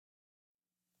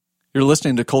You're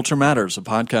listening to Culture Matters, a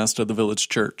podcast of the Village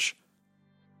Church.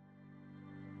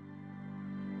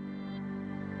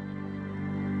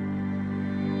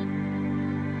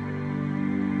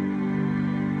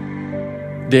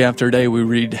 Day after day, we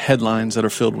read headlines that are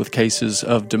filled with cases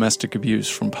of domestic abuse,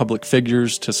 from public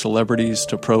figures to celebrities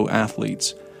to pro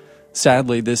athletes.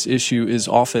 Sadly, this issue is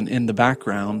often in the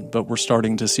background, but we're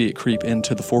starting to see it creep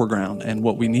into the foreground. And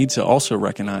what we need to also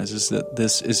recognize is that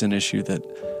this is an issue that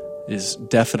is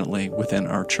definitely within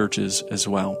our churches as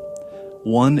well.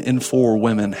 1 in 4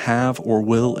 women have or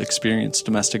will experience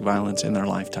domestic violence in their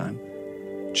lifetime.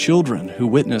 Children who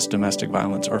witness domestic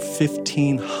violence are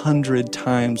 1,500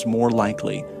 times more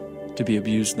likely to be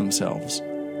abused themselves,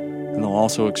 and they'll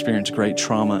also experience great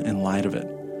trauma in light of it.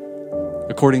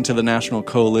 According to the National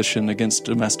Coalition Against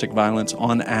Domestic Violence,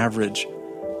 on average,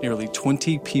 nearly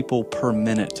 20 people per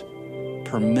minute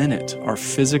are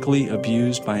physically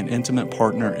abused by an intimate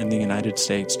partner in the United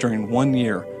States. During 1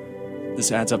 year,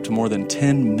 this adds up to more than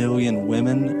 10 million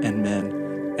women and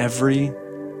men. Every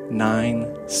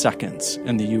 9 seconds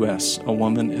in the U.S., a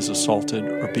woman is assaulted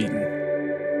or beaten.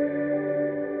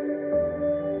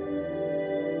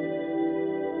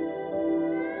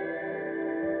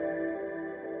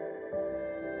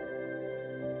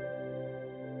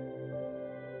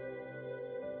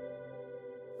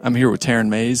 I'm here with Taryn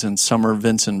Mays and Summer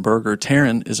Vinson Berger.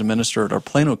 Taryn is a minister at our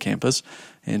Plano campus,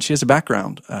 and she has a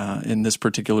background in this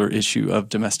particular issue of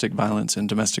domestic violence and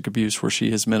domestic abuse, where she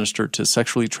has ministered to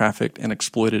sexually trafficked and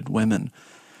exploited women.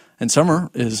 And Summer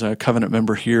is a covenant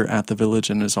member here at the Village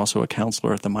and is also a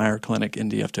counselor at the Meyer Clinic in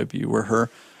DFW, where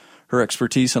her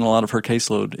expertise and a lot of her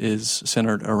caseload is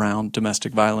centered around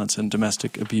domestic violence and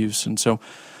domestic abuse. And so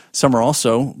Summer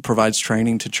also provides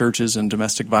training to churches in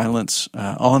domestic violence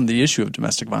on the issue of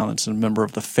domestic violence, and a member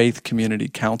of the Faith Community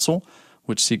Council,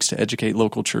 which seeks to educate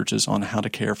local churches on how to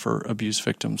care for abuse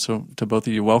victims. So to both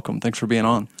of you, welcome. Thanks for being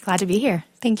on. Glad to be here.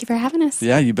 Thank you for having us.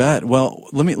 Yeah, you bet. Well,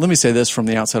 let me say this from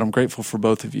the outset. I'm grateful for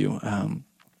both of you.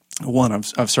 One,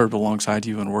 I've served alongside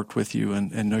you and worked with you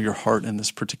and know your heart in this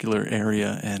particular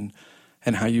area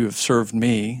and how you have served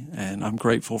me, and I'm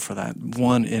grateful for that.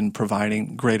 One, in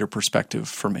providing greater perspective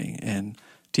for me and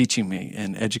teaching me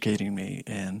and educating me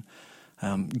and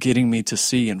getting me to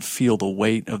see and feel the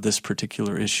weight of this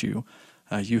particular issue.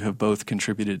 You have both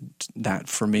contributed that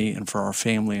for me and for our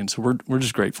family, and so we're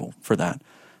just grateful for that.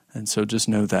 And so just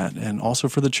know that, and also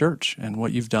for the church and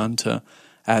what you've done to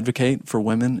advocate for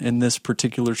women in this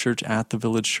particular church at the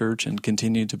Village Church and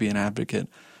continue to be an advocate.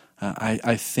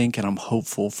 I think and I'm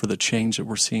hopeful for the change that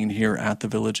we're seeing here at the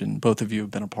Village, and both of you have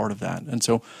been a part of that. And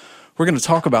so we're going to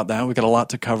talk about that. We've got a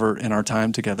lot to cover in our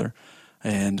time together.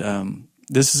 And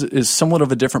this is somewhat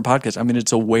of a different podcast. I mean,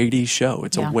 it's a weighty show.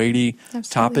 It's a weighty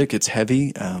topic. It's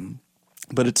heavy,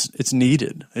 but it's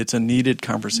needed. It's a needed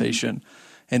conversation.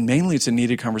 Mm-hmm. And mainly it's a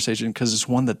needed conversation because it's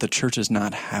one that the church is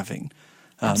not having.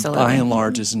 By and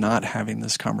large, is not having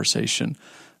this conversation.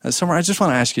 Summer, I just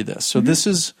want to ask you this. So this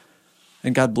is...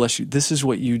 And God bless you, this is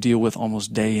what you deal with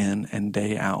almost day in and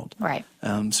day out. Right.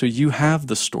 So you have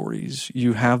the stories,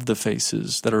 you have the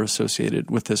faces that are associated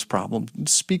with this problem.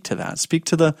 Speak to that. Speak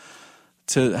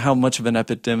to how much of an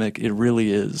epidemic it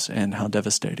really is and how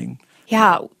devastating.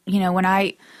 Yeah. When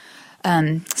I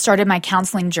started my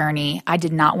counseling journey, I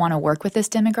did not want to work with this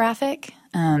demographic.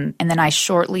 And then I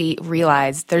shortly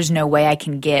realized there's no way I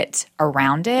can get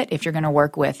around it if you're going to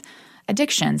work with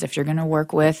addictions, if you're going to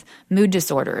work with mood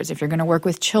disorders, if you're going to work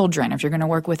with children, if you're going to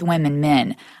work with women,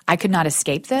 men. I could not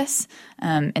escape this.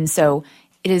 And so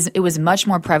it was much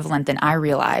more prevalent than I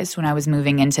realized when I was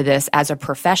moving into this as a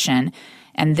profession,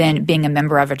 and then being a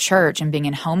member of a church and being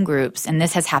in home groups. And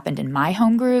this has happened in my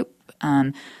home group,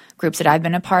 groups that I've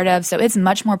been a part of. So it's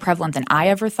much more prevalent than I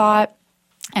ever thought.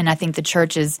 And I think the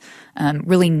church is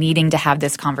really needing to have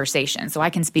this conversation. So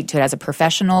I can speak to it as a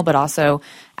professional, but also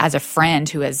as a friend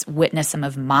who has witnessed some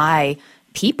of my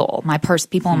people,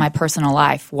 people in my personal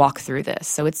life walk through this.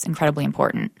 So it's incredibly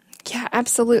important. Yeah,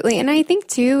 absolutely. And I think,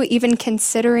 too, even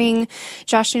considering,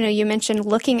 Josh, you mentioned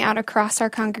looking out across our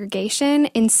congregation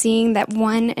and seeing that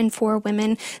 1 in 4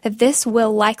 women, that this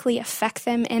will likely affect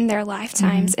them in their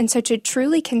lifetimes. Mm-hmm. And so to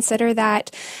truly consider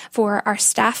that for our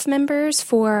staff members,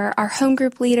 for our home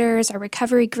group leaders, our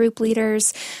recovery group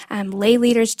leaders, lay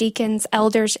leaders, deacons,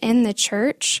 elders in the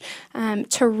church,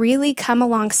 to really come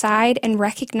alongside and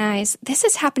recognize this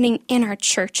is happening in our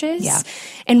churches. Yeah.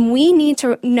 And we need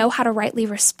to know how to rightly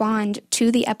respond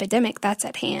to the epidemic that's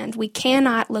at hand. We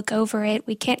cannot look over it.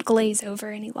 We can't glaze over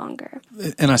any longer.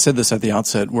 And I said this at the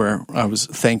outset, where I was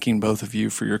thanking both of you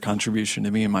for your contribution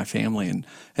to me and my family.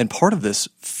 And part of this,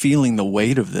 feeling the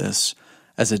weight of this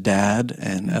as a dad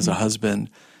and as a husband,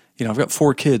 I've got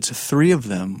 4 kids. 3 of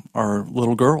them are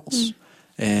little girls.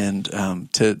 And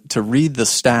to read the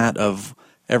stat of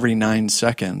every 9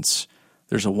 seconds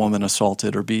there's a woman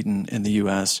assaulted or beaten in the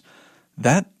U.S.,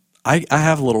 that I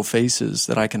have little faces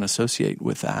that I can associate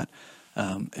with that,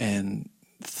 and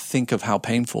think of how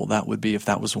painful that would be if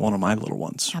that was one of my little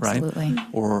ones, Absolutely. right?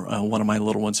 Or one of my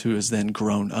little ones who has then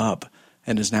grown up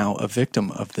and is now a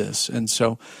victim of this. And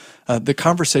so the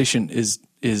conversation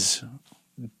is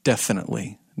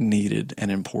definitely needed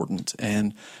and important.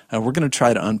 And we're going to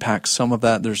try to unpack some of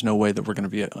that. There's no way that we're going to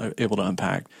be able to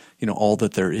unpack, all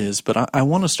that there is. But I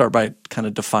want to start by kind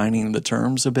of defining the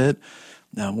terms a bit.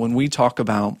 Now, when we talk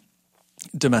about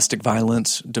domestic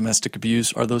violence, domestic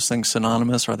abuse, are those things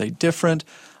synonymous? Are they different?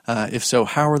 If so,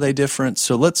 how are they different?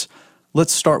 So let's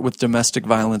start with domestic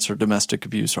violence or domestic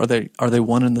abuse. Are they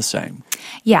one and the same?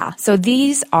 Yeah. So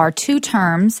these are 2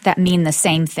 terms that mean the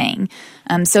same thing.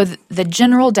 So the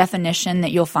general definition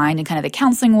that you'll find in kind of the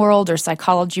counseling world or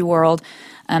psychology world,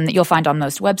 that you'll find on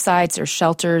most websites or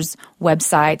shelters'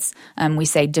 websites, we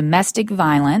say domestic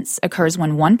violence occurs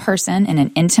when one person in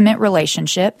an intimate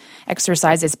relationship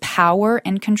exercises power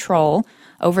and control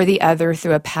over the other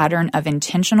through a pattern of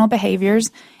intentional behaviors,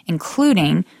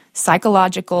 including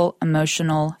psychological,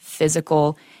 emotional,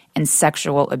 physical, and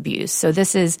sexual abuse. So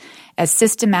this is a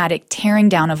systematic tearing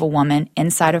down of a woman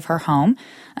inside of her home.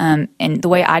 And the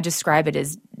way I describe it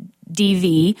is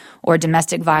DV, or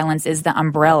domestic violence, is the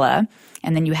umbrella,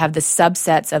 and then you have the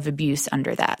subsets of abuse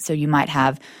under that. So you might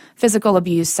have physical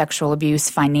abuse, sexual abuse,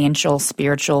 financial,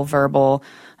 spiritual, verbal.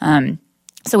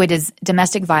 So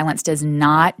domestic violence does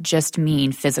not just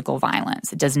mean physical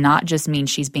violence. It does not just mean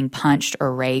she's being punched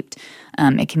or raped.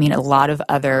 It can mean a lot of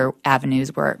other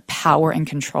avenues where power and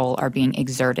control are being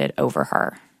exerted over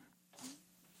her.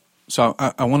 So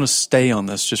I want to stay on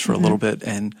this just for a little bit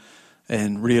and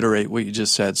reiterate what you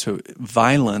just said. So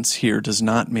violence here does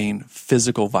not mean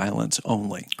physical violence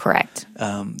only. Correct.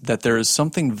 That there is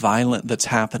something violent that's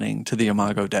happening to the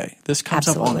Imago Dei. This comes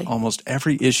Absolutely. up on almost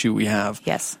every issue we have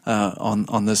Yes.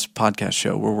 On this podcast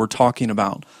show, where we're talking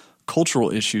about cultural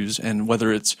issues, and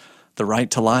whether it's the right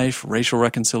to life, racial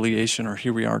reconciliation, or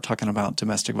here we are talking about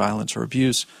domestic violence or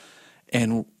abuse.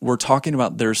 And we're talking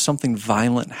about there's something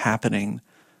violent happening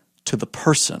to the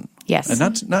person. Yes.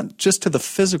 And not just to the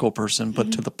physical person,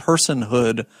 but to the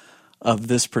personhood of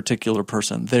this particular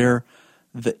person. They're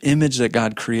the image that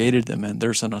God created them in.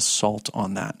 There's an assault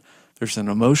on that. There's an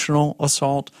emotional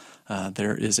assault.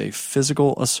 There is a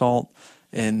physical assault.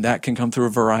 And that can come through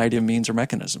a variety of means or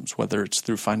mechanisms, whether it's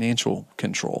through financial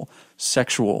control,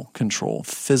 sexual control,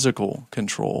 physical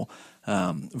control,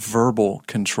 verbal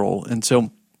control. And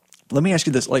so let me ask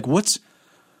you this, what's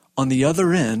on the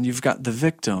other end? You've got the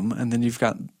victim, and then you've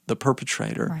got the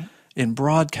perpetrator, right, in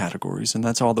broad categories, and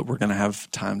that's all that we're going to have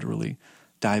time to really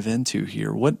dive into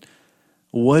here.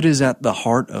 What is at the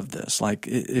heart of this?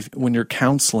 When you're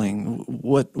counseling,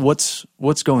 what's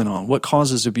going on? What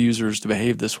causes abusers to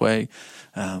behave this way?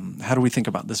 How do we think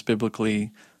about this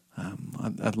biblically?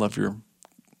 I'd love your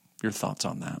thoughts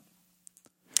on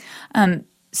that.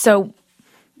 So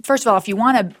first of all, if you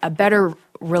want a better,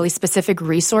 really specific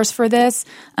resource for this,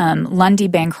 Lundy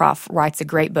Bancroft writes a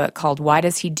great book called Why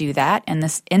Does He Do That? And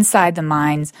this Inside the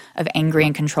Minds of Angry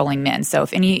and Controlling Men. So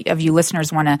if any of you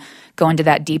listeners want to go into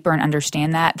that deeper and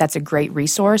understand that, that's a great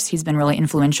resource. He's been really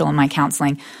influential in my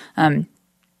counseling.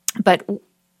 But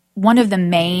one of the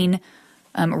main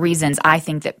reasons I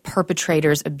think that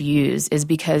perpetrators abuse is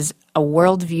because a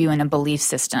worldview and a belief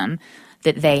system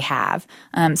that they have.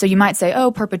 So you might say,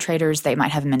 perpetrators, they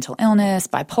might have mental illness,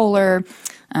 bipolar,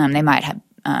 they might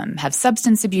have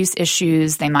substance abuse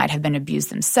issues, they might have been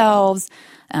abused themselves,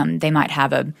 they might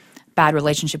have a bad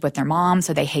relationship with their mom,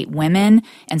 so they hate women,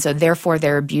 and so therefore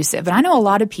they're abusive. But I know a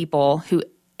lot of people who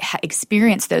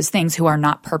experience those things who are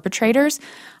not perpetrators.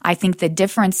 I think the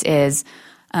difference is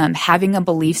having a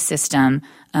belief system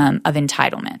of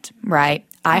entitlement, right?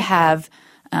 I have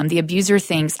the abuser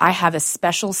thinks I have a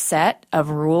special set of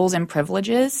rules and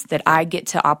privileges that I get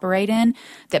to operate in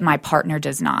that my partner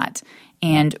does not.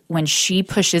 And when she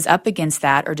pushes up against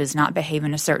that or does not behave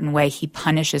in a certain way, he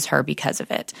punishes her because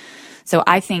of it. So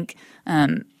I think,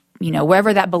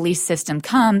 wherever that belief system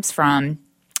comes from,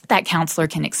 that counselor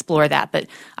can explore that. But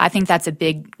I think that's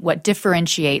what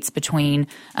differentiates between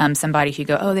somebody who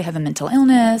go, they have a mental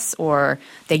illness or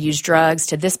they use drugs,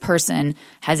 to this person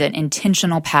has an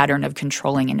intentional pattern of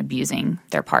controlling and abusing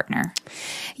their partner.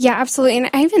 Yeah, absolutely.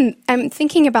 And I'm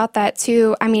thinking about that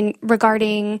too. I mean,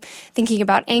 regarding thinking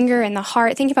about anger in the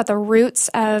heart, thinking about the roots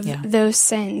of those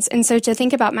sins. And so to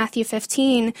think about Matthew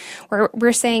 15, where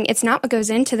we're saying it's not what goes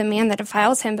into the man that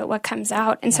defiles him, but what comes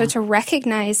out. And so to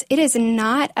recognize it is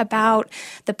not about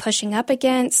the pushing up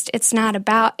against. It's not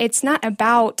about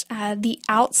the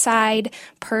outside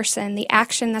person, the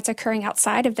action that's occurring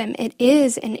outside of them. It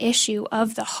is an issue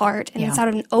of the heart, and it's out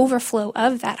of an overflow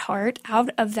of that heart, out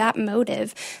of that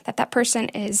motive that person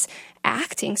is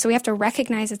acting. So we have to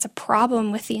recognize it's a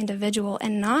problem with the individual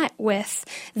and not with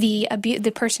the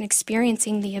person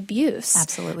experiencing the abuse.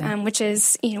 Absolutely. Which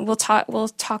is, we'll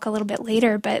talk a little bit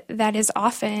later, but that is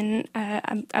often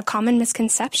a common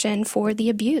misconception for the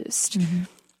abused.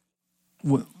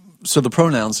 Mm-hmm. So the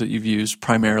pronouns that you've used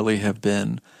primarily have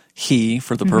been he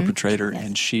for the perpetrator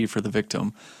and she for the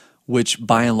victim, which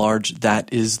by and large,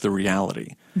 that is the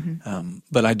reality.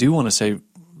 But I do want to say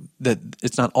that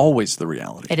it's not always the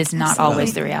reality. It is not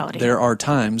always the reality. There are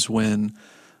times when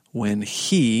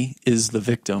he is the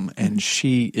victim and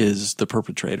she is the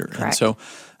perpetrator. Correct. And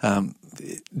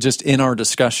so just in our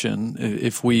discussion,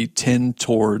 if we tend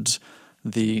towards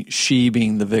the she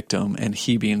being the victim and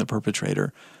he being the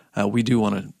perpetrator, we do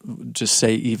want to just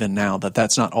say even now that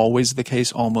that's not always the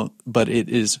case, but it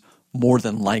is more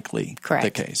than likely the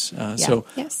case. So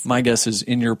my guess is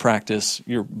in your practice,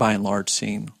 you're by and large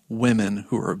seeing women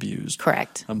who are abused.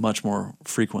 Correct. Much more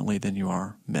frequently than you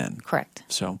are men. Correct.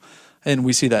 So, and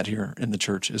we see that here in the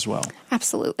church as well.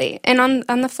 Absolutely. And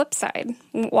on the flip side,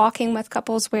 walking with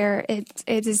couples where it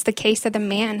is the case that the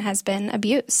man has been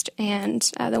abused and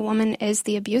the woman is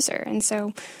the abuser. And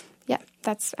so,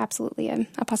 that's absolutely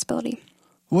a possibility.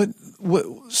 What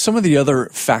some of the other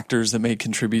factors that may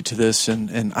contribute to this,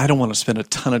 and I don't want to spend a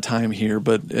ton of time here,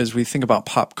 but as we think about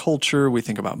pop culture, we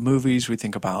think about movies, we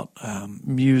think about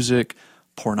music,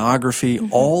 pornography,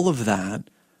 all of that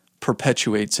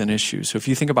perpetuates an issue. So if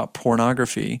you think about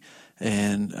pornography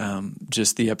and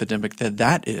just the epidemic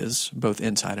that is, both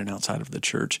inside and outside of the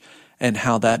church, and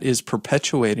how that is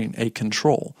perpetuating a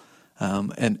control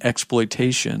and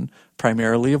exploitation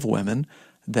primarily of women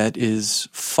that is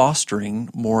fostering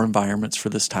more environments for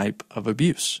this type of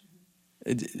abuse.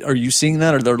 Are you seeing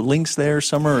that? Are there links there,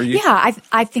 Summer? Yeah,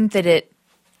 I think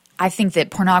that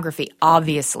pornography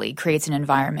obviously creates an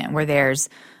environment where there's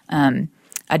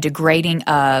a degrading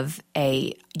of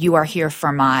you are here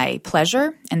for my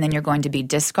pleasure, and then you're going to be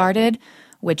discarded,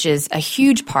 which is a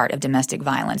huge part of domestic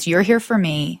violence. You're here for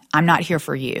me, I'm not here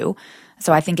for you.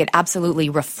 So I think it absolutely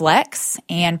reflects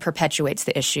and perpetuates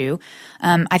the issue.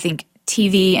 I think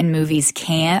TV and movies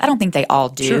I don't think they all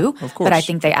do, sure, of course, but I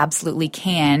think they absolutely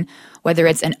can, whether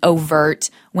it's an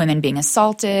overt women being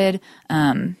assaulted,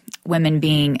 women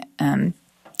being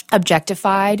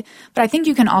objectified. But I think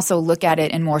you can also look at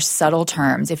it in more subtle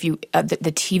terms. If you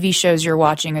the TV shows you're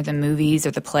watching or the movies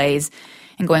or the plays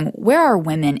and going, where are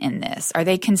women in this? Are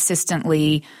they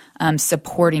consistently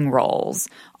supporting roles?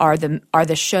 Are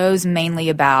the shows mainly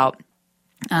about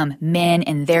men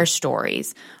and their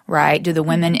stories, right? Do the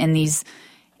women in these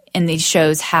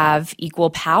shows have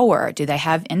equal power? Do they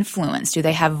have influence? Do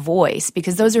they have voice?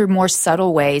 Because those are more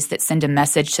subtle ways that send a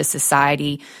message to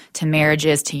society, to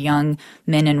marriages, to young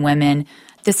men and women.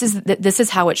 This is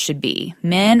how it should be.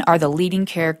 Men are the leading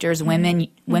characters. Women,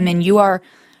 you're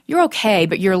okay,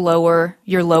 but you're lower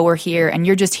here, and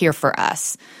you're just here for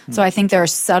us. So I think there are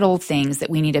subtle things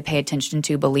that we need to pay attention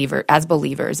to as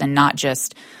believers, and not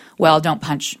just, don't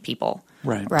punch people.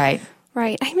 Right.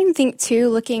 Right. I even think, too,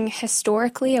 looking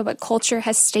historically at what culture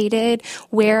has stated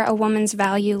where a woman's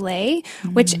value lay,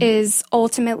 which is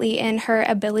ultimately in her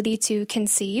ability to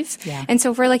conceive. Yeah. And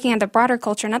so if we're looking at the broader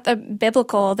culture, not the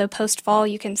biblical, the post-fall,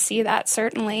 you can see that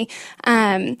certainly.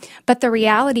 But the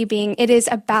reality being, it is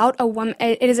about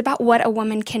what a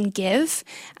woman can give,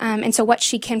 and so what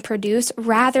she can produce,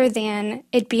 rather than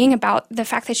it being about the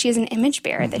fact that she is an image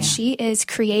bearer, that she is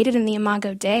created in the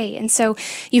Imago Dei. And so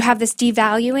you have this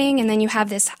devaluing, and then you have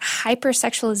this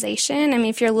hypersexualization. I mean,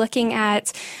 if you're looking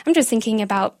at, I'm just thinking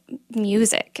about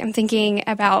music. I'm thinking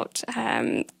about,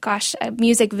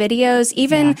 music videos,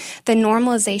 even the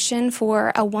normalization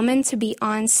for a woman to be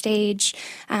on stage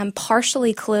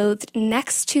partially clothed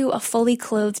next to a fully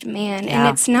clothed man. Yeah.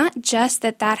 And it's not just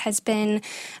that has been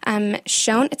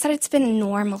shown, it's that it's been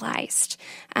normalized.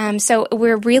 So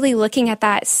we're really looking at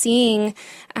that, seeing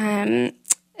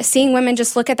women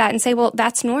just look at that and say, well,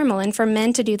 that's normal, and for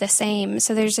men to do the same.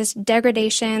 So there's this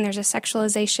degradation, there's a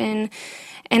sexualization.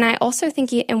 And I also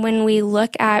think when we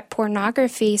look at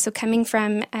pornography, so coming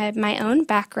from my own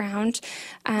background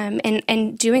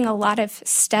and doing a lot of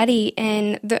study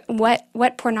in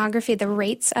what pornography, the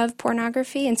rates of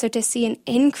pornography, and so to see an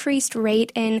increased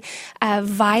rate in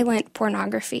violent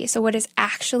pornography, so what is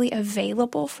actually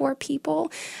available for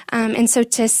people. And so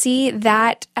to see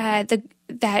that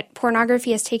that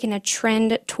pornography has taken a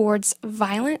trend towards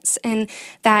violence, and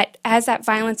that as that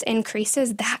violence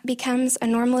increases, that becomes a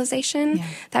normalization. Yeah.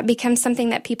 That becomes something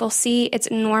that people see,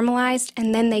 it's normalized,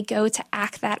 and then they go to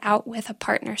act that out with a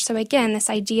partner. So again, this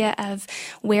idea of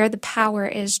where the power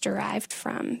is derived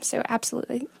from. So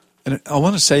absolutely. And I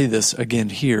want to say this again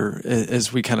here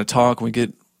as we kind of talk, we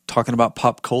get talking about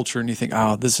pop culture, and you think,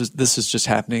 oh, this is just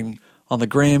happening on the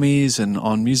Grammys and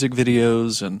on music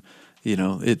videos, and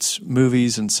it's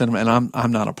movies and cinema, and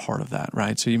I'm not a part of that,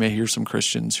 right? So you may hear some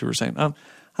Christians who are saying, I'm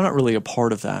not really a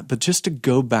part of that. But just to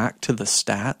go back to the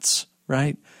stats,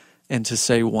 right, and to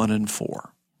say 1 in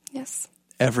 4, yes,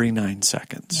 every 9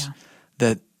 seconds,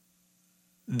 that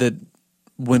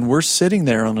when we're sitting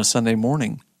there on a Sunday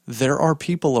morning, there are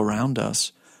people around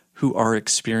us who are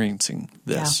experiencing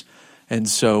this, and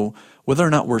so whether or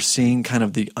not we're seeing kind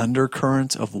of the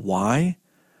undercurrent of why,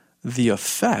 the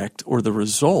effect or the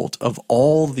result of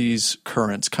all these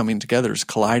currents coming together is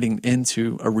colliding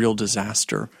into a real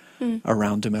disaster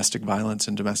around domestic violence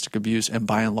and domestic abuse. And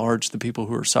by and large, the people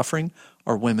who are suffering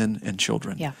are women and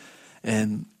children. Yeah.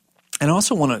 And I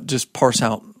also want to just parse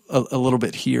out a little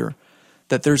bit here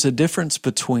that there's a difference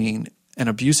between an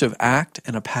abusive act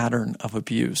and a pattern of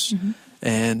abuse. Mm-hmm.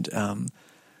 And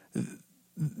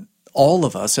all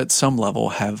of us at some level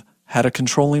have had a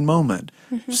controlling moment,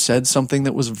 said something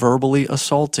that was verbally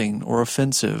assaulting or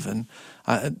offensive. And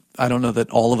I don't know that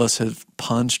all of us have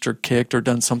punched or kicked or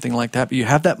done something like that, but you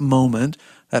have that moment,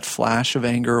 that flash of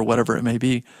anger or whatever it may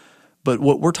be. But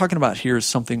what we're talking about here is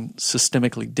something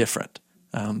systemically different.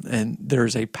 And there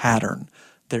is a pattern.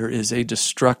 There is a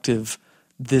destructive,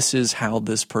 this is how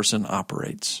this person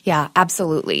operates. Yeah,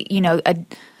 absolutely.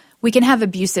 We can have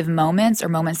abusive moments or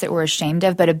moments that we're ashamed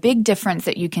of, but a big difference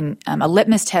that you can, a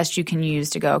litmus test you can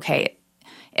use to go, okay,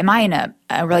 am I in a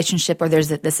relationship where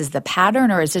this is the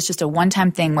pattern, or is this just a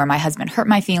one-time thing where my husband hurt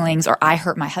my feelings or I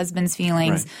hurt my husband's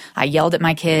feelings, right. I yelled at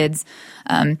my kids,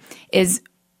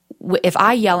 if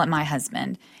I yell at my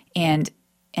husband and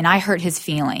I hurt his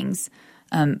feelings,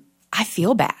 I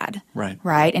feel bad,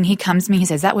 right? And he comes to me, he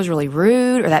says, that was really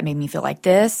rude, or that made me feel like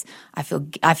this. I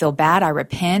feel bad. I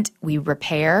repent. We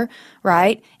repair,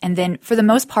 right? And then for the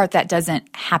most part, that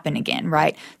doesn't happen again,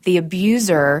 right? The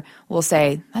abuser will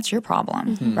say, that's your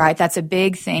problem, right? That's a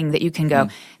big thing that you can go.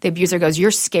 The abuser goes, you're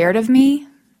scared of me.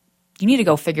 You need to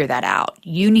go figure that out.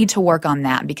 You need to work on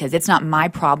that because it's not my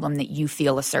problem that you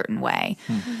feel a certain way.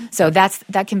 So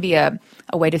that can be a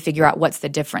way to figure out what's the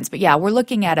difference. But yeah, we're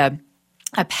looking at a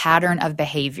pattern of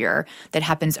behavior that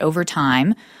happens over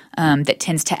time that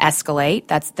tends to escalate.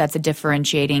 That's a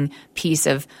differentiating piece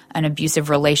of an abusive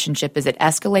relationship is it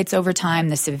escalates over time,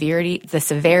 the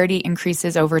severity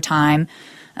increases over time,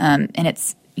 and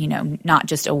it's not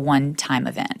just a one-time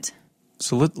event.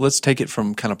 So let's take it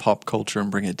from kind of pop culture and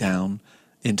bring it down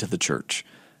into the church.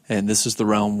 And this is the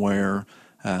realm where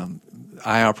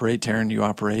I operate, Taryn, you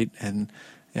operate,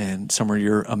 and somewhere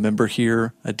you're a member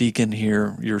here, a deacon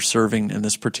here, you're serving in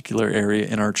this particular area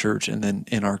in our church and then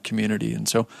in our community. And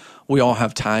so we all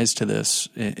have ties to this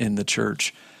in the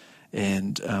church.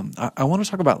 And I want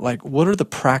to talk about, what are the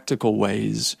practical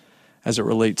ways as it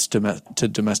relates to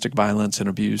domestic violence and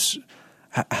abuse?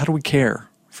 How do we care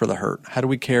for the hurt? How do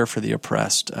we care for the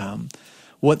oppressed?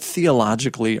 What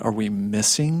theologically are we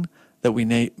missing that we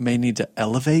may need to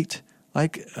elevate?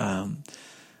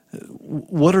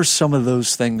 What are some of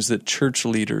those things that church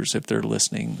leaders, if they're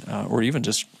listening, or even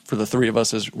just for the three of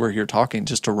us as we're here talking,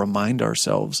 just to remind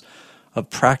ourselves of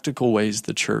practical ways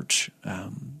the church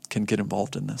can get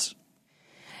involved in this?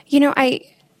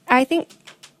 I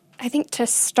think to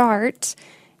start,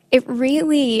 it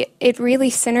really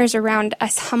centers around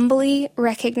us humbly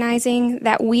recognizing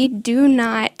that we do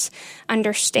not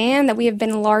understand, that we have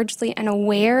been largely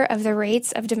unaware of the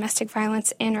rates of domestic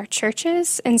violence in our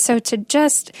churches. And so to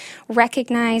just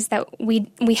recognize that we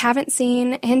haven't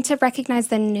seen, and to recognize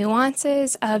the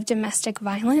nuances of domestic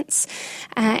violence,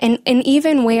 and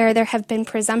even where there have been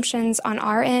presumptions on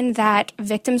our end that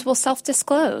victims will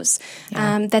self-disclose,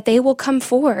 that they will come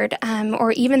forward,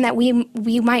 or even that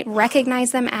we might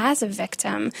recognize them as a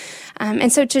victim.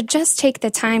 And so to just take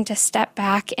the time to step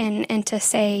back and to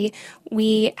say,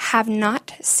 we have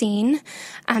not seen,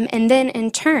 and then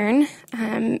in turn,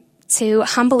 to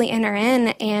humbly enter in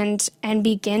and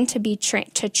begin to be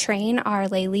to train our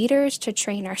lay leaders, to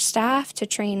train our staff, to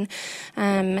train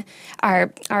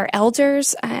our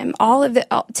elders,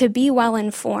 to be well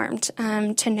informed,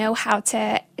 to know how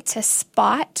to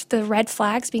spot the red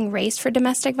flags being raised for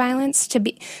domestic violence,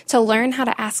 to learn how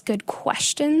to ask good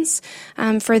questions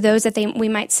for those that we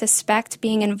might suspect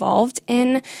being involved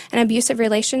in an abusive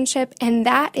relationship, and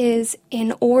that is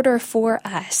in order for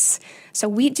us So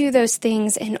we do those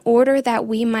things in order that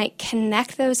we might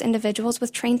connect those individuals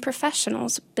with trained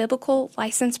professionals, biblical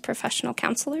licensed professional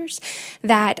counselors,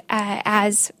 that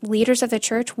as leaders of the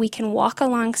church, we can walk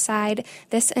alongside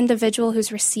this individual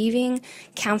who's receiving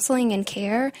counseling and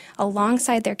care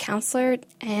alongside their counselor,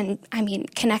 and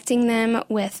connecting them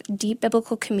with deep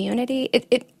biblical community.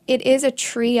 It is a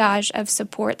triage of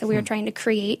support that we are trying to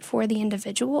create for the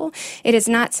individual. It is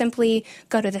not simply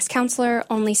go to this counselor,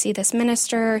 only see this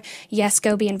minister, yes,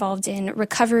 go be involved in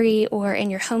recovery or in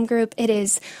your home group. It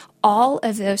is all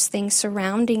of those things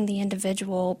surrounding the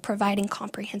individual, providing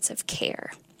comprehensive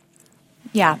care.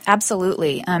 Yeah,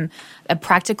 absolutely. A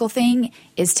practical thing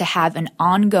is to have an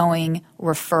ongoing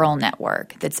referral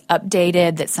network that's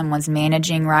updated, that someone's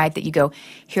managing, right? That you go,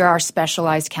 here are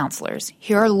specialized counselors.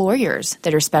 Here are lawyers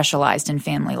that are specialized in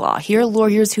family law. Here are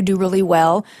lawyers who do really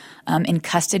well in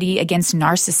custody against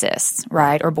narcissists,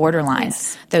 right, or borderlines,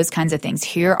 yes. Those kinds of things.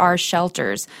 Here are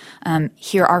shelters.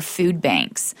 Here are food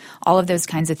banks. All of those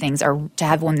kinds of things are to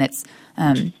have one that's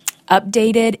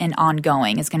updated and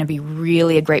ongoing is going to be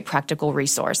really a great practical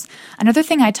resource. Another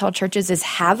thing I tell churches is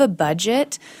have a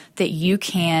budget that you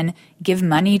can give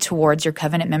money towards your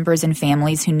covenant members and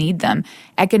families who need them.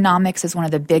 Economics is one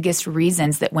of the biggest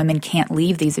reasons that women can't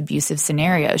leave these abusive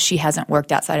scenarios. She hasn't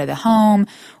worked outside of the home,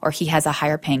 or he has a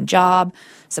higher paying job.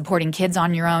 Supporting kids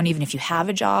on your own, even if you have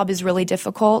a job, is really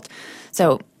difficult.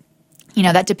 So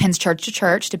that depends church to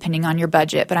church, depending on your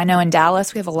budget. But I know in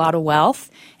Dallas we have a lot of wealth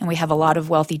and we have a lot of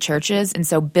wealthy churches. And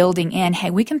so building in,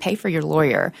 hey, we can pay for your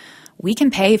lawyer. We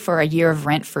can pay for a year of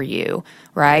rent for you,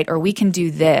 right? Or we can do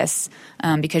this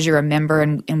because you're a member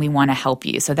and we want to help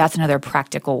you. So that's another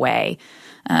practical way.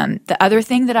 The other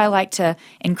thing that I like to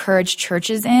encourage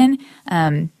churches in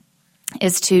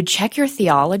is to check your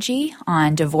theology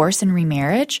on divorce and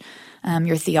remarriage.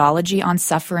 Your theology on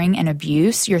suffering and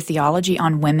abuse, your theology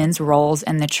on women's roles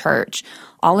in the church.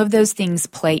 All of those things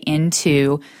play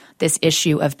into this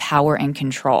issue of power and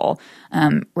control.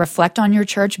 Reflect on your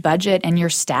church budget and your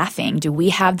staffing. Do we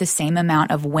have the same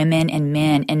amount of women and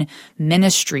men in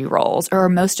ministry roles, or are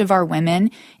most of our women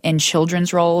in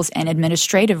children's roles and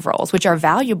administrative roles, which are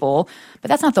valuable, but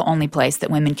that's not the only place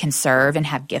that women can serve and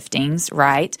have giftings,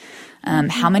 right?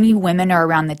 How many women are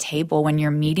around the table when you're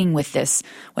meeting with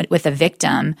a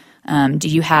victim? Do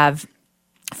you have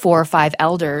 4 or 5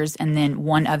 elders and then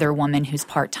one other woman who's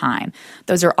part-time?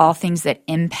 Those are all things that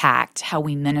impact how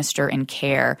we minister and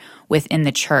care within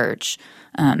the church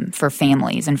for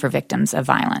families and for victims of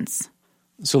violence.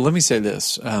 So let me say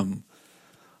this. All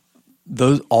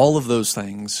of those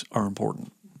things are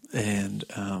important. And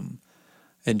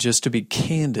just to be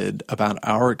candid about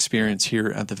our experience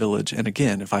here at the Village, and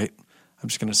again, I'm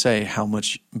just going to say how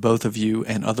much both of you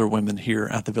and other women here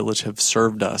at the Village have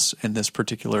served us in this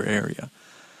particular area.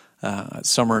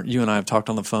 Summer, you and I have talked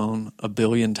on the phone 1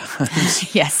 billion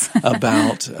times yes.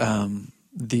 about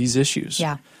these issues.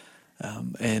 Yeah.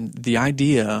 And the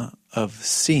idea of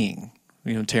seeing,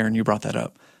 Taryn, you brought that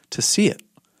up, to see it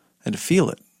and to feel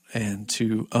it and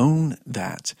to own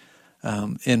that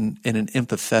in an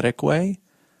empathetic way,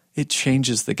 it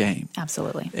changes the game.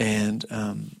 Absolutely. And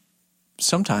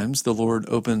sometimes the Lord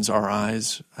opens our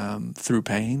eyes through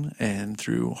pain and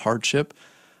through hardship.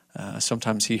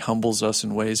 Sometimes he humbles us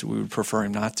in ways that we would prefer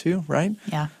him not to, right?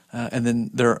 Yeah. And then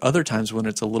there are other times when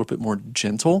it's a little bit more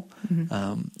gentle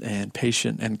and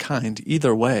patient and kind.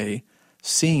 Either way,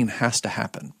 seeing has to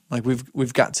happen. Like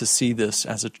we've got to see this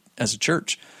as a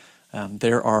church.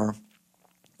 There are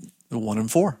 1 in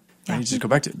 4. Right? You just go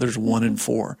back to there's 1 in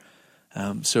 4.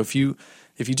 So if you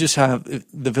just have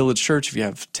the Village Church, if you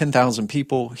have 10,000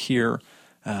 people here,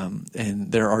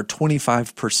 and there are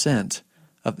 25%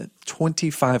 of the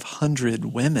 2,500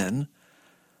 women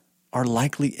are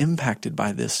likely impacted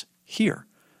by this here.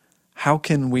 How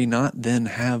can we not then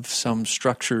have some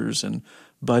structures and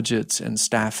budgets and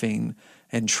staffing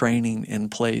and training in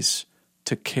place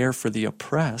to care for the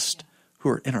oppressed who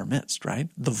are in our midst, right?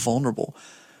 The vulnerable.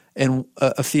 And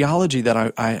a theology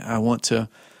that I want to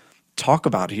talk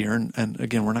about here, and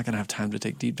again, we're not going to have time to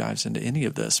take deep dives into any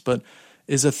of this, but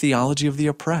is a theology of the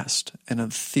oppressed and a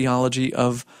theology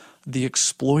of the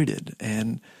exploited.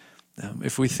 And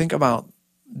if we think about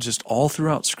just all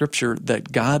throughout Scripture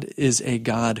that God is a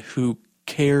God who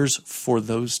cares for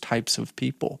those types of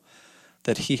people,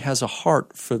 that he has a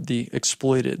heart for the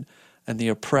exploited and the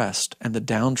oppressed and the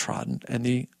downtrodden and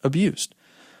the abused.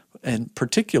 And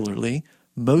particularly,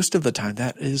 most of the time,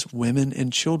 that is women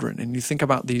and children. And you think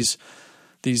about these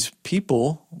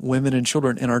people, women and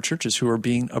children in our churches who are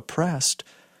being oppressed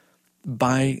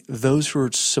by those who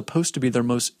are supposed to be their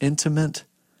most intimate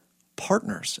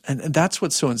partners. And that's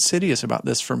what's so insidious about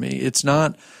this for me. It's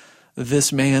not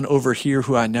this man over here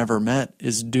who I never met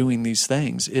is doing these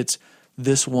things. It's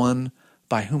this one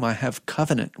by whom I have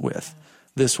covenant with.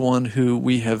 This one who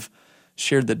we have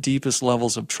shared the deepest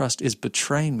levels of trust is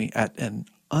betraying me at an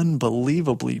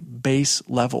unbelievably base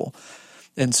level.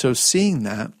 And so seeing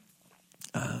that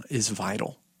is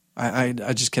vital. I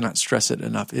just cannot stress it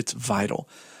enough. It's vital.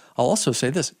 I'll also say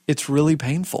this. It's really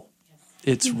painful.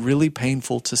 It's really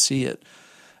painful to see it.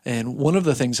 And one of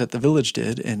the things that the Village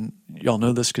did, and y'all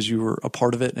know this because you were a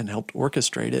part of it and helped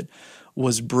orchestrate it,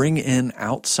 was bring in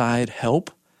outside help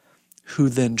who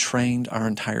then trained our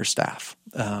entire staff.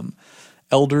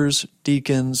 Elders,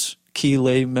 deacons, key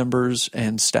lay members,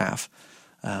 and staff.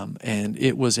 And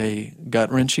it was a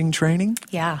gut-wrenching training.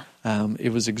 Yeah.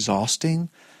 It was exhausting.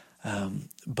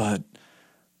 But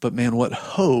man, what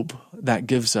hope that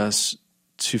gives us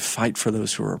to fight for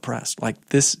those who are oppressed. Like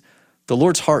this, the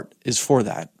Lord's heart is for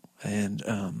that.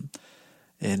 And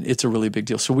it's a really big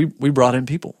deal. So we brought in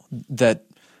people that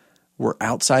were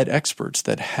outside experts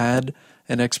that had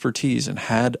an expertise and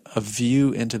had a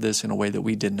view into this in a way that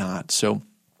we did not. So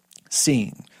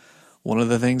seeing, one of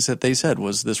the things that they said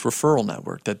was this referral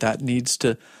network, that needs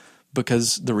to,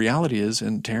 because the reality is,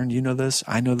 and Taryn, you know this,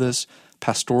 I know this,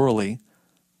 pastorally,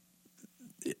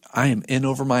 I am in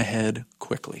over my head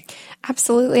quickly.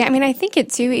 Absolutely. I mean, I think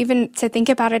it too, even to think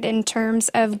about it in terms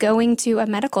of going to a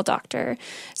medical doctor.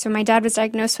 So my dad was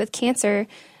diagnosed with cancer.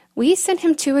 We sent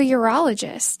him to a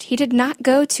urologist. He did not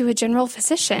go to a general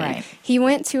physician. Right. He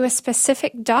went to a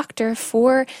specific doctor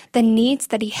for the needs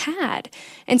that he had.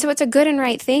 And so it's a good and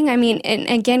right thing. I mean, and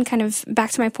again, kind of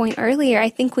back to my point earlier, I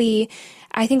think we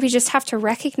just have to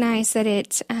recognize that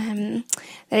it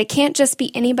can't just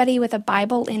be anybody with a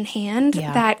Bible in hand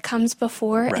that comes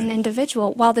before an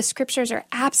individual. While the scriptures are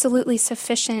absolutely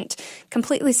sufficient,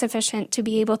 completely sufficient to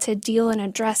be able to deal and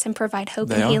address and provide hope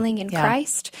and healing in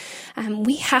Christ,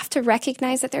 we have to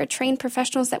recognize that there are trained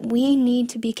professionals that we need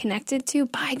to be connected to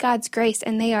by God's grace,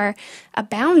 and they are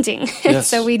abounding. Yes.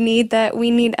 So we need a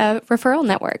referral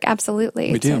network.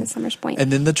 Absolutely. We do. To Summer's point.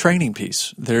 And then the training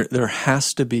piece. There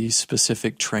has to be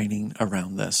specific training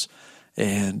around this,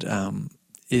 and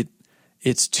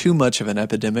it's too much of an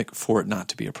epidemic for it not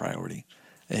to be a priority.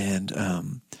 And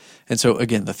so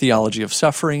again, the theology of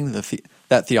suffering,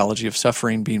 that theology of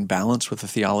suffering being balanced with the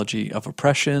theology of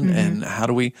oppression, and how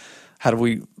do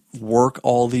we work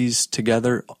all these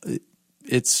together?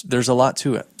 There's a lot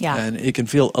to it, and it can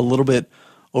feel a little bit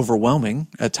overwhelming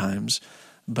at times.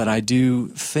 But I do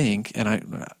think, and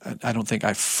I don't think,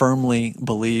 I firmly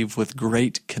believe with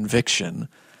great conviction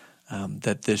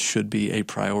that this should be a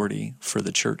priority for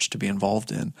the church to be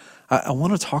involved in. I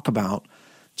want to talk about,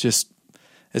 just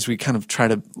as we kind of try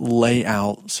to lay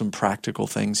out some practical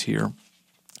things here,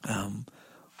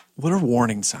 what are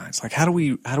warning signs? Like how do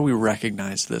we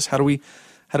recognize this? How do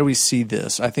we see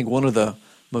this? I think one of the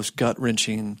most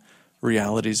gut-wrenching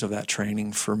realities of that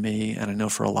training for me, and I know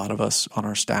for a lot of us on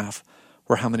our staff,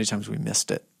 or how many times we missed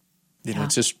it. You know,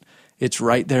 it's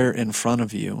right there in front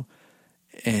of you,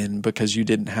 and because you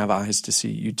didn't have eyes to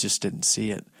see, you just didn't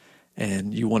see it.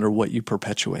 And you wonder what you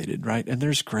perpetuated, right? And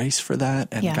there's grace for that,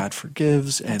 and God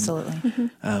forgives. And, absolutely.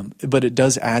 But it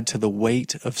does add to the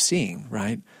weight of seeing,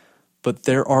 right? But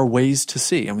there are ways to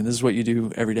see. I mean, this is what you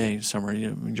do every day, Summer.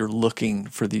 You're looking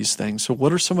for these things. So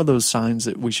what are some of those signs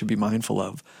that we should be mindful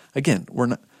of? Again, we're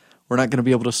not going to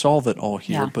be able to solve it all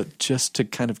here, but just to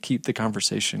kind of keep the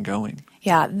conversation going.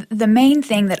 Yeah, the main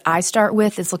thing that I start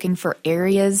with is looking for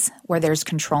areas where there's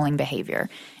controlling behavior.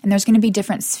 And there's going to be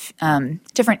different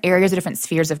areas or different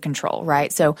spheres of control,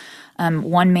 right? So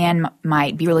one man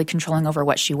might be really controlling over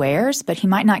what she wears, but he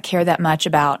might not care that much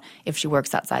about if she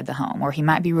works outside the home. Or he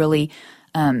might be really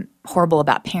horrible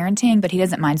about parenting, but he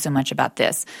doesn't mind so much about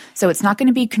this. So it's not going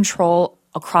to be control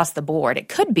across the board. It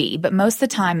could be, but most of the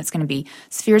time it's going to be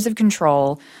spheres of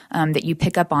control that you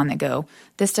pick up on that go,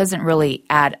 this doesn't really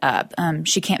add up.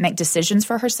 She can't make decisions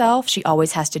for herself. She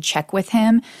always has to check with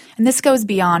him. And this goes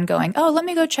beyond going, oh, let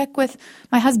me go check with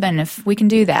my husband if we can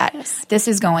do that. Yes. This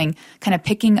is going kind of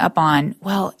picking up on,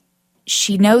 well,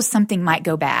 she knows something might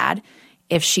go bad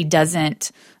if she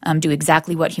doesn't do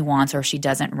exactly what he wants, or if she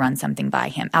doesn't run something by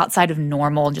him outside of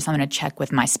normal, just I'm going to check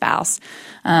with my spouse.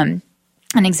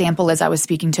 An example is I was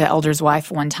speaking to an elder's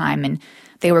wife one time, and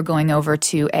they were going over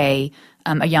to a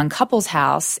young couple's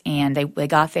house, and they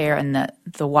got there, and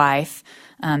the wife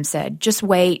said, just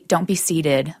wait, don't be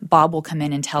seated. Bob will come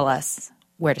in and tell us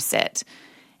where to sit.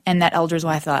 And that elder's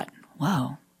wife thought,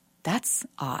 whoa, that's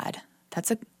odd.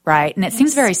 Right? And it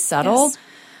seems very subtle,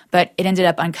 but it ended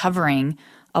up uncovering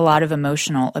a lot of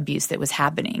emotional abuse that was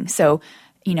happening. So,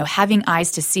 having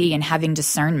eyes to see and having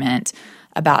discernment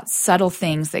about subtle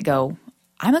things that go,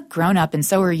 I'm a grown up and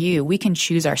so are you. We can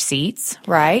choose our seats,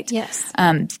 right? Yes.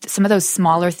 Some of those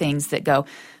smaller things that go,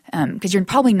 because you're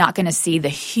probably not going to see the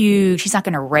huge, she's not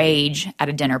going to rage at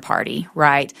a dinner party,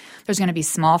 right? There's going to be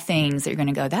small things that you're going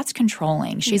to go, that's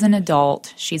controlling. She's an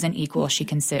adult. She's an equal. She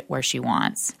can sit where she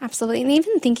wants. Absolutely. And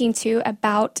even thinking too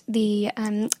about the,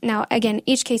 now again,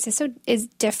 each case is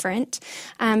different,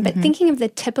 but thinking of the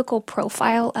typical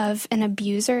profile of an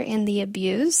abuser and the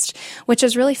abused, which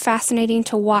is really fascinating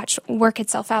to watch work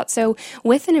itself out. So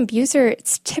with an abuser,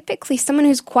 it's typically someone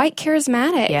who's quite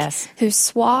charismatic, yes, who's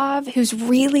suave, who's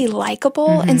really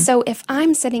likable. And so if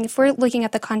we're looking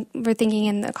at we're thinking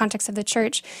in the context of the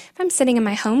church, if I'm sitting in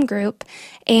my home group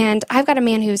and I've got a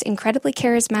man who's incredibly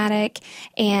charismatic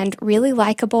and really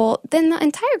likable, then the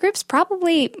entire group's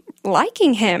probably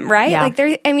liking him, right? Yeah. Like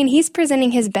he's presenting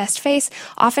his best face.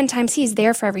 Oftentimes he's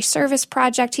there for every service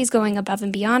project. He's going above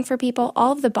and beyond for people.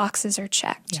 All of the boxes are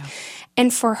checked. Yeah.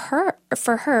 And for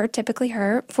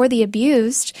the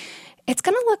abused, it's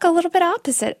going to look a little bit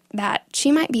opposite that.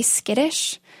 She might be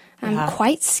skittish,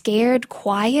 quite scared,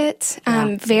 quiet,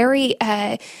 very,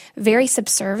 very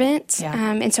subservient.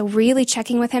 Yeah. And so really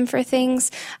checking with him for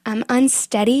things.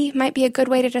 Unsteady might be a good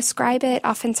way to describe it.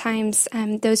 Oftentimes,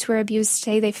 those who are abused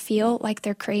say they feel like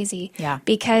they're crazy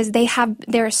because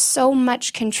there is so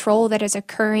much control that is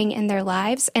occurring in their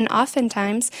lives. And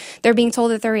oftentimes they're being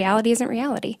told that their reality isn't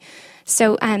reality.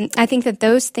 So I think that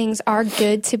those things are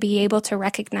good to be able to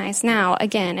recognize. Now,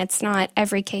 again, it's not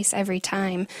every case every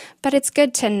time, but it's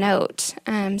good to note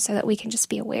so that we can just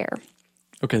be aware.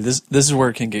 Okay, this is where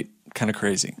it can get kind of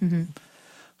crazy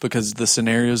because the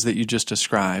scenarios that you just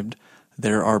described,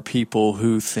 there are people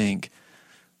who think,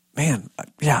 man,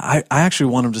 yeah, I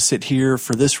actually want him to sit here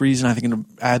for this reason. I think it'll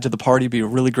add to the party, be a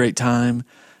really great time.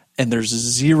 And there's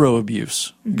zero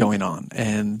abuse going on.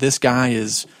 And this guy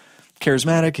is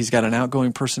charismatic, he's got an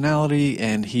outgoing personality,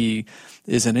 and he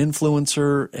is an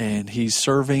influencer, and he's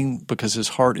serving because his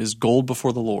heart is gold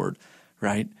before the Lord,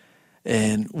 right?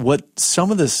 And what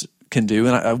some of this can do,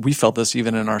 and we felt this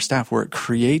even in our staff, where it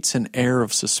creates an air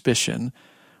of suspicion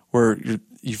where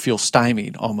you feel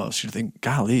stymied almost. You think,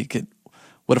 golly,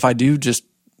 what if I do just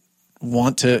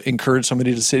want to encourage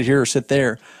somebody to sit here or sit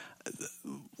there?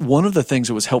 One of the things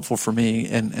that was helpful for me,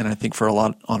 and I think for a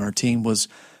lot on our team, was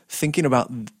thinking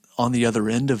about on the other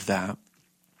end of that,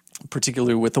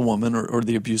 particularly with a woman or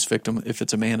the abuse victim, if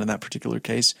it's a man in that particular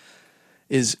case,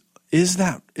 is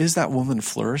that woman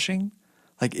flourishing?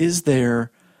 Like, is the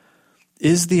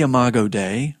Imago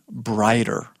Dei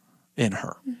brighter in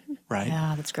her, right?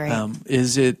 Yeah, that's great.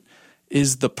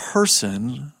 Is the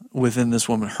person within this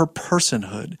woman, her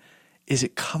personhood, is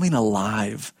it coming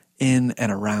alive in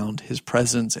and around his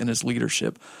presence and his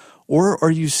leadership? Or are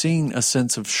you seeing a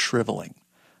sense of shriveling?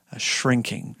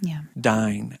 Shrinking,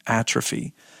 dying,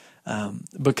 atrophy,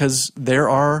 because there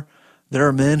are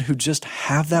men who just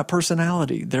have that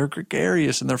personality. They're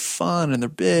gregarious and they're fun and they're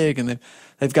big and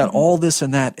they've got all this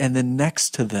and that. And then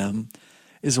next to them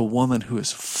is a woman who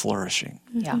is flourishing.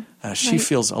 Yeah, she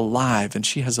feels alive and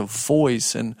she has a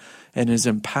voice and is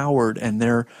empowered, and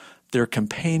their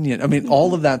companion. I mean,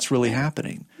 all of that's really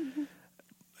happening.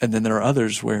 And then there are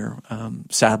others where,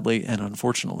 sadly and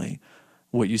unfortunately,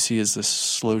 what you see is this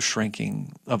slow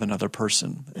shrinking of another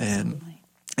person.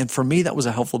 And for me, that was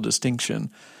a helpful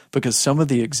distinction because some of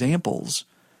the examples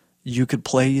you could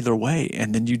play either way,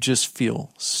 and then you just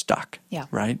feel stuck,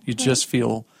 right? You just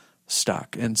feel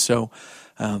stuck. And so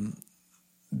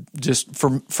just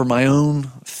for my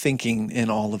own thinking in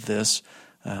all of this,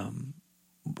 kind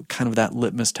of that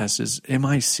litmus test is, am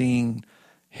I seeing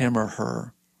him or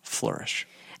her flourish?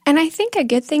 And I think a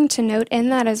good thing to note in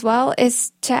that as well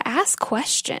is to ask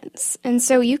questions. And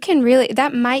so you can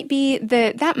that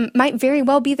might very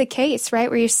well be the case, right?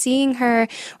 Where you're seeing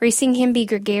him be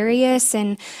gregarious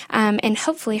and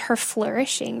hopefully her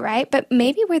flourishing, right? But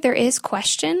maybe where there is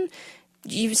question,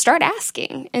 you start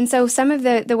asking. And so some of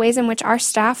the ways in which our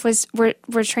staff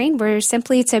were trained were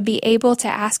simply to be able to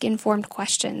ask informed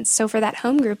questions. So for that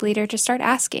home group leader to start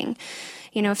asking,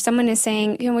 if someone is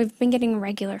saying, we've been getting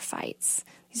regular fights.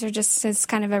 These are just as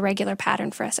kind of a regular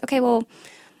pattern for us. Okay, well,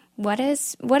 what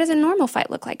does a normal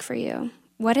fight look like for you?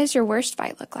 What does your worst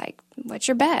fight look like? What's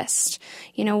your best?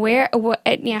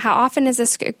 How often is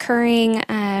this occurring?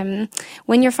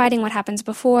 When you're fighting, what happens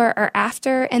before or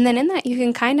after? And then in that, you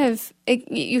can kind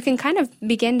of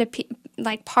begin to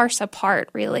parse apart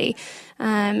really,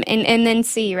 and then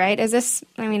see, right? Is this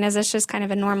just kind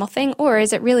of a normal thing, or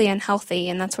is it really unhealthy?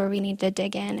 And that's where we need to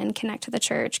dig in and connect to the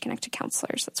church, connect to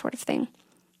counselors, that sort of thing.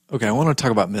 Okay, I want to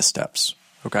talk about missteps,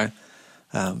 okay?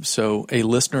 So a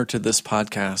listener to this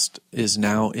podcast is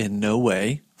now in no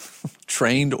way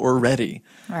trained or ready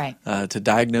Right. to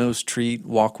diagnose, treat,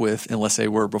 walk with, unless they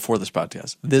were before this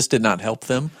podcast. This did not help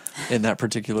them in that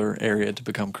particular area to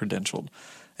become credentialed.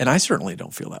 And I certainly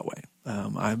don't feel that way.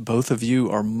 Both of you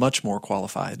are much more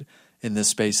qualified in this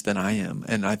space than I am.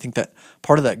 And I think that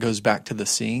part of that goes back to the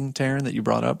seeing, Taryn, that you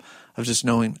brought up, of just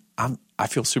knowing I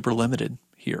feel super limited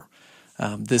here.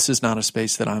 This is not a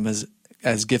space that I'm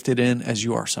as gifted in as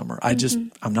you are, Summer.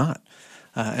 I'm not.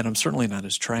 And I'm certainly not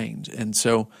as trained. And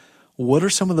so what are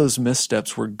some of those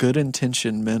missteps where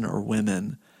good-intentioned men or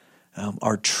women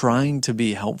are trying to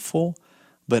be helpful,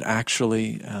 but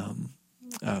actually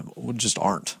just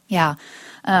aren't? Yeah.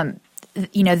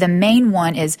 The main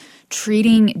one is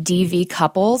treating DV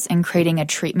couples and creating a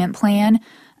treatment plan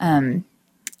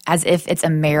as if it's a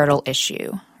marital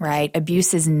issue, right?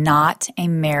 Abuse is not a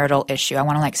marital issue. I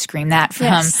want to scream that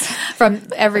from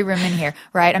every room in here,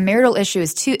 right? A marital issue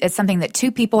is something that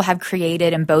two people have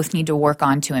created and both need to work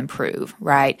on to improve,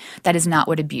 right? That is not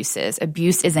what abuse is.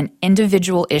 Abuse is an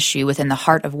individual issue within the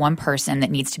heart of one person that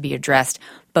needs to be addressed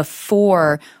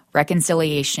before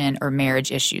reconciliation or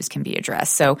marriage issues can be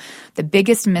addressed. So the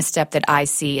biggest misstep that I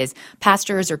see is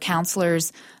pastors or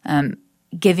counselors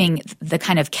giving the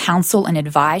kind of counsel and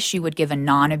advice you would give a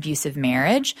non-abusive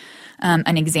marriage.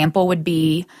 An example would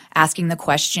be asking the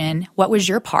question, what was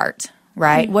your part?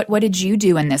 Right? Mm-hmm. What did you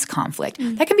do in this conflict?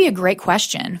 Mm-hmm. That can be a great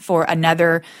question for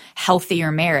another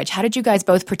healthier marriage. How did you guys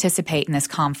both participate in this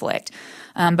conflict?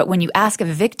 But when you ask a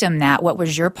victim that, what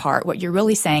was your part? What you're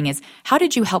really saying is, how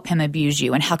did you help him abuse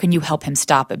you? And how can you help him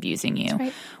stop abusing you?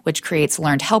 Right. Which creates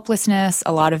learned helplessness,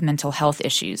 a lot of mental health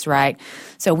issues, right?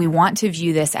 So we want to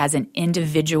view this as an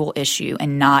individual issue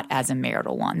and not as a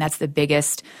marital one. That's the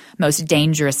biggest, most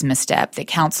dangerous misstep that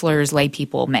counselors, lay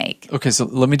people make. Okay, so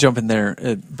let me jump in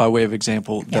there by way of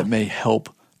example that may help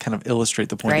kind of illustrate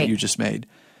the point that you just made.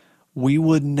 We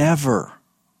would never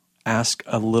ask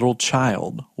a little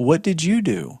child, what did you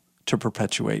do to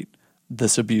perpetuate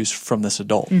this abuse from this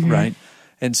adult, right?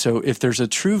 And so if there's a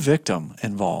true victim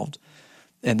involved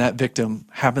and that victim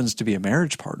happens to be a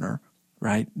marriage partner,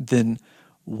 right, then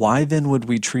why then would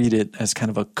we treat it as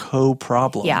kind of a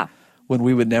co-problem when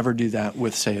we would never do that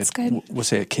with, say,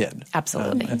 a kid?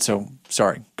 Absolutely. And so,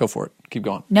 sorry, go for it. Keep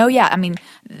going. No, yeah, I mean,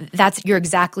 you're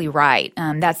exactly right.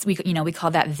 We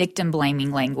call that victim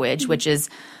blaming language, which is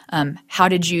how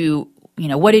did you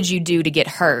what did you do to get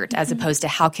hurt, as opposed to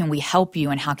how can we help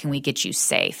you and how can we get you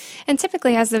safe? And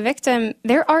typically as the victim,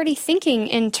 they're already thinking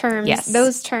in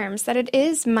those terms, that it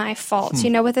is my fault,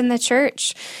 within the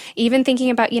church, even thinking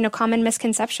about, common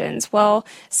misconceptions. Well,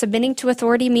 submitting to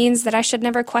authority means that I should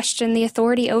never question the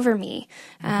authority over me.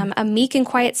 A meek and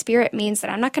quiet spirit means that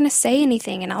I'm not going to say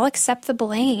anything and I'll accept the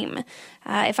blame.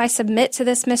 If I submit to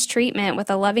this mistreatment with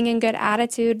a loving and good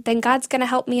attitude, then God's going to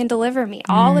help me and deliver me.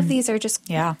 All of these are just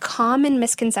common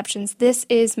misconceptions. This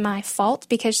is my fault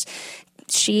because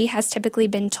she has typically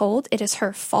been told it is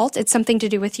her fault. It's something to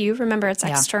do with you. Remember, it's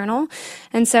external.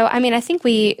 And so, I think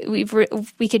we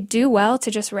could do well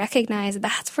to just recognize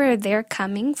that's where they're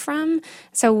coming from.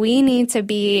 So we need to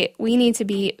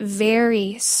be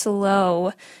very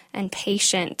slow and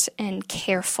patient and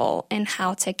careful in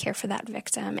how to care for that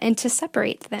victim and to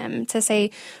separate them, to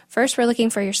say, first we're looking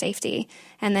for your safety,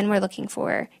 and then we're looking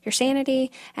for your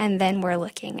sanity, and then we're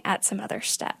looking at some other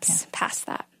steps past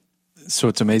that. So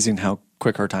it's amazing how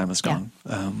quick our time has gone.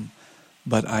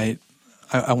 But I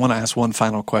want to ask one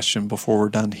final question before we're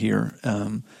done here.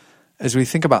 As we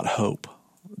think about hope,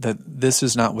 that this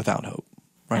is not without hope,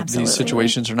 right? Absolutely. These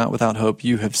situations are not without hope.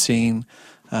 You have seen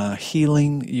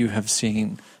healing. You have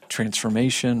seen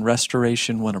transformation,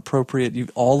 restoration when appropriate.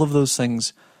 All of those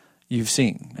things you've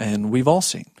seen, and we've all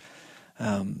seen.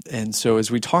 And so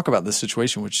as we talk about this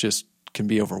situation, which just can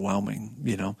be overwhelming,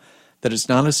 that it's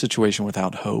not a situation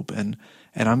without hope. And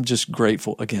I'm just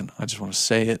grateful, again, I just want to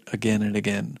say it again and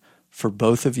again, for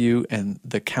both of you and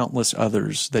the countless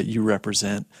others that you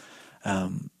represent,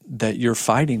 that you're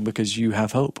fighting because you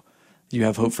have hope. You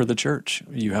have hope for the church.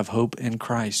 You have hope in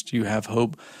Christ. You have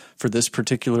hope for this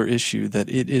particular issue, that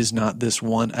it is not this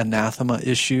one anathema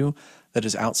issue that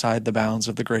is outside the bounds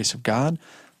of the grace of God,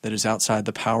 that is outside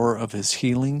the power of His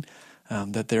healing,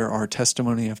 that there are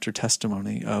testimony after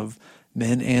testimony of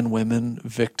men and women,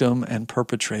 victim and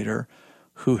perpetrator,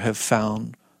 who have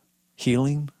found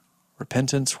healing,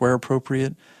 repentance where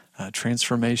appropriate,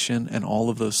 transformation, and all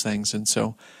of those things. And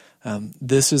so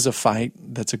this is a fight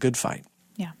that's a good fight.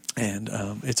 Yeah. And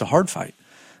it's a hard fight.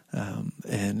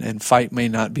 And fight may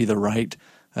not be the right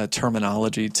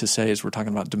terminology to say as we're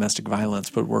talking about domestic violence,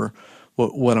 but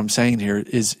what I'm saying here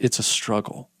is it's a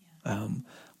struggle.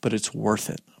 but it's worth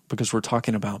it because we're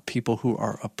talking about people who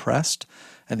are oppressed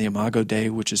and the Imago Dei,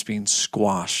 which is being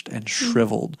squashed and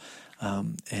shriveled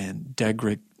and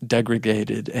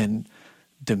degraded and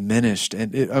diminished.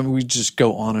 And we just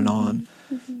go on and on.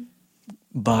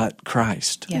 But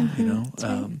Christ,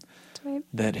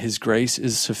 that his grace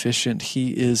is sufficient.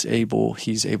 He's able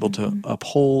to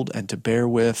uphold and to bear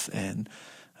with. And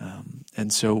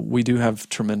so we do have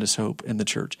tremendous hope in the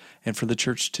church, and for the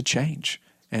church to change,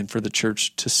 and for the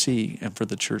church to see, and for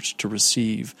the church to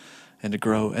receive and to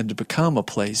grow and to become a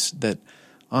place that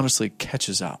honestly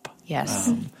catches up.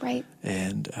 Yes. Right.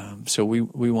 And so we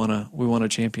want to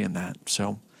champion that.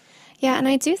 So. Yeah, and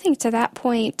I do think to that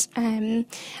point, I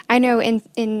know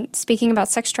in speaking about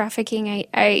sex trafficking,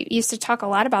 I used to talk a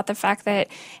lot about the fact that,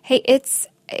 hey, it's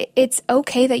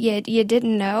okay that you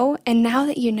didn't know, and now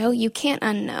that you know, you can't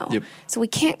unknow. Yep. So we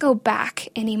can't go back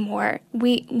anymore.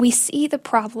 We see the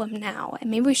problem now,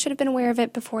 and maybe we should have been aware of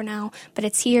it before now, but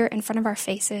it's here in front of our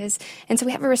faces. And so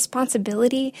we have a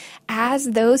responsibility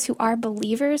as those who are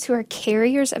believers, who are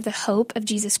carriers of the hope of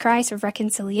Jesus Christ, of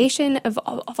reconciliation, of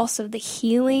also the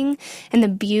healing and the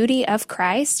beauty of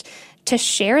Christ, to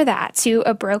share that to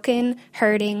a broken,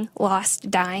 hurting, lost,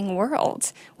 dying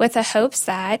world with the hopes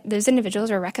that those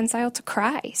individuals are reconciled to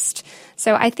Christ.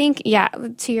 So I think,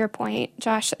 to your point,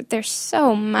 Josh, there's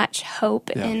so much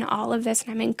hope in all of this,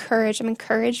 and I'm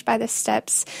encouraged by the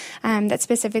steps that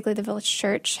specifically the Village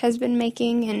Church has been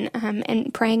making,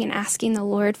 and praying and asking the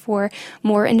Lord for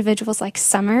more individuals like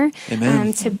Summer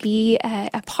to be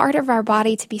a part of our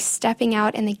body, to be stepping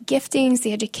out in the giftings,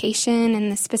 the education,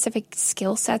 and the specific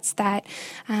skill sets that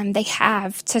they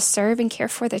have to serve and care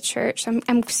for the church.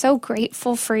 I'm so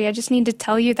grateful for you. I just need to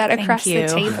tell you that across the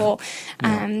table.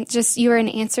 Just you are an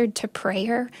answer to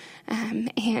prayer.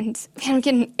 And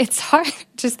again, it's hard.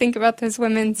 Just think about those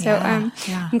women. So I'm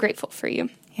grateful for you.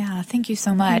 Yeah, thank you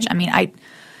so much. I mean, I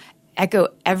echo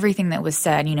everything that was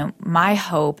said. My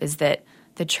hope is that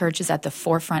the church is at the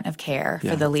forefront of care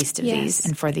for the least of these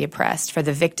and for the oppressed, for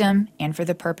the victim and for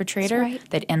the perpetrator,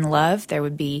 that in love there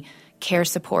would be care,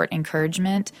 support,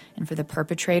 encouragement, and for the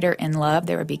perpetrator in love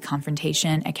there would be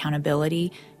confrontation,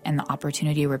 accountability, and the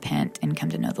opportunity to repent and come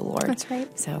to know the Lord. That's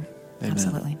right. So, Amen.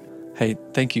 Absolutely. Hey,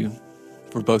 thank you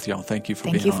for both y'all. Thank you for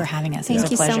being on. Thank you for having us. Thank It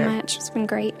was you a pleasure. so much. It's been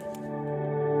great.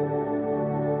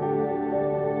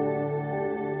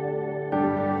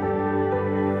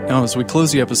 Now, as we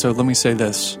close the episode, let me say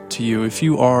this to you. If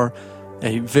you are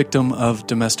a victim of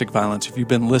domestic violence, if you've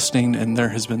been listening and there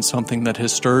has been something that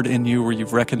has stirred in you, or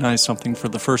you've recognized something for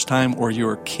the first time, or you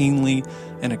are keenly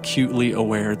and acutely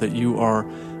aware that you are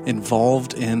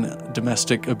involved in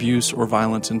domestic abuse or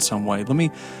violence in some way, let me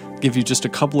give you just a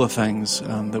couple of things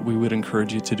that we would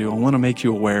encourage you to do. I want to make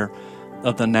you aware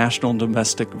of the National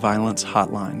Domestic Violence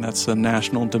Hotline. That's the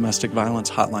National Domestic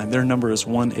Violence Hotline. Their number is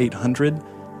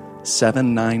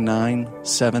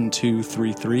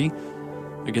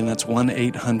 1-800-799-7233. Again, that's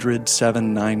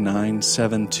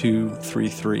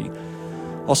 1-800-799-7233.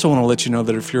 Also want to let you know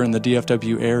that if you're in the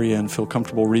DFW area and feel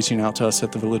comfortable reaching out to us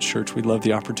at the Village Church, we'd love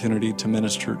the opportunity to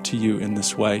minister to you in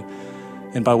this way.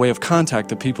 And by way of contact,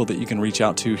 the people that you can reach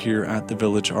out to here at the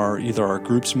Village are either our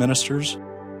groups ministers,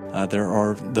 there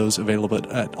are those available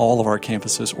at all of our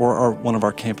campuses, or one of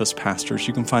our campus pastors.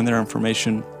 You can find their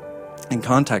information and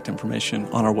contact information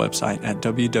on our website at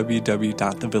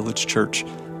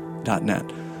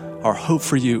www.thevillagechurch.net. Our hope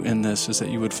for you in this is that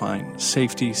you would find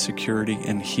safety, security,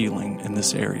 and healing in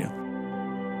this area.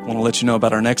 I want to let you know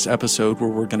about our next episode, where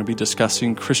we're going to be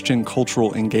discussing Christian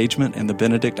cultural engagement and the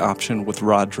Benedict option with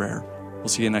Rod Dreher. We'll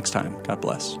see you next time. God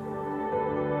bless.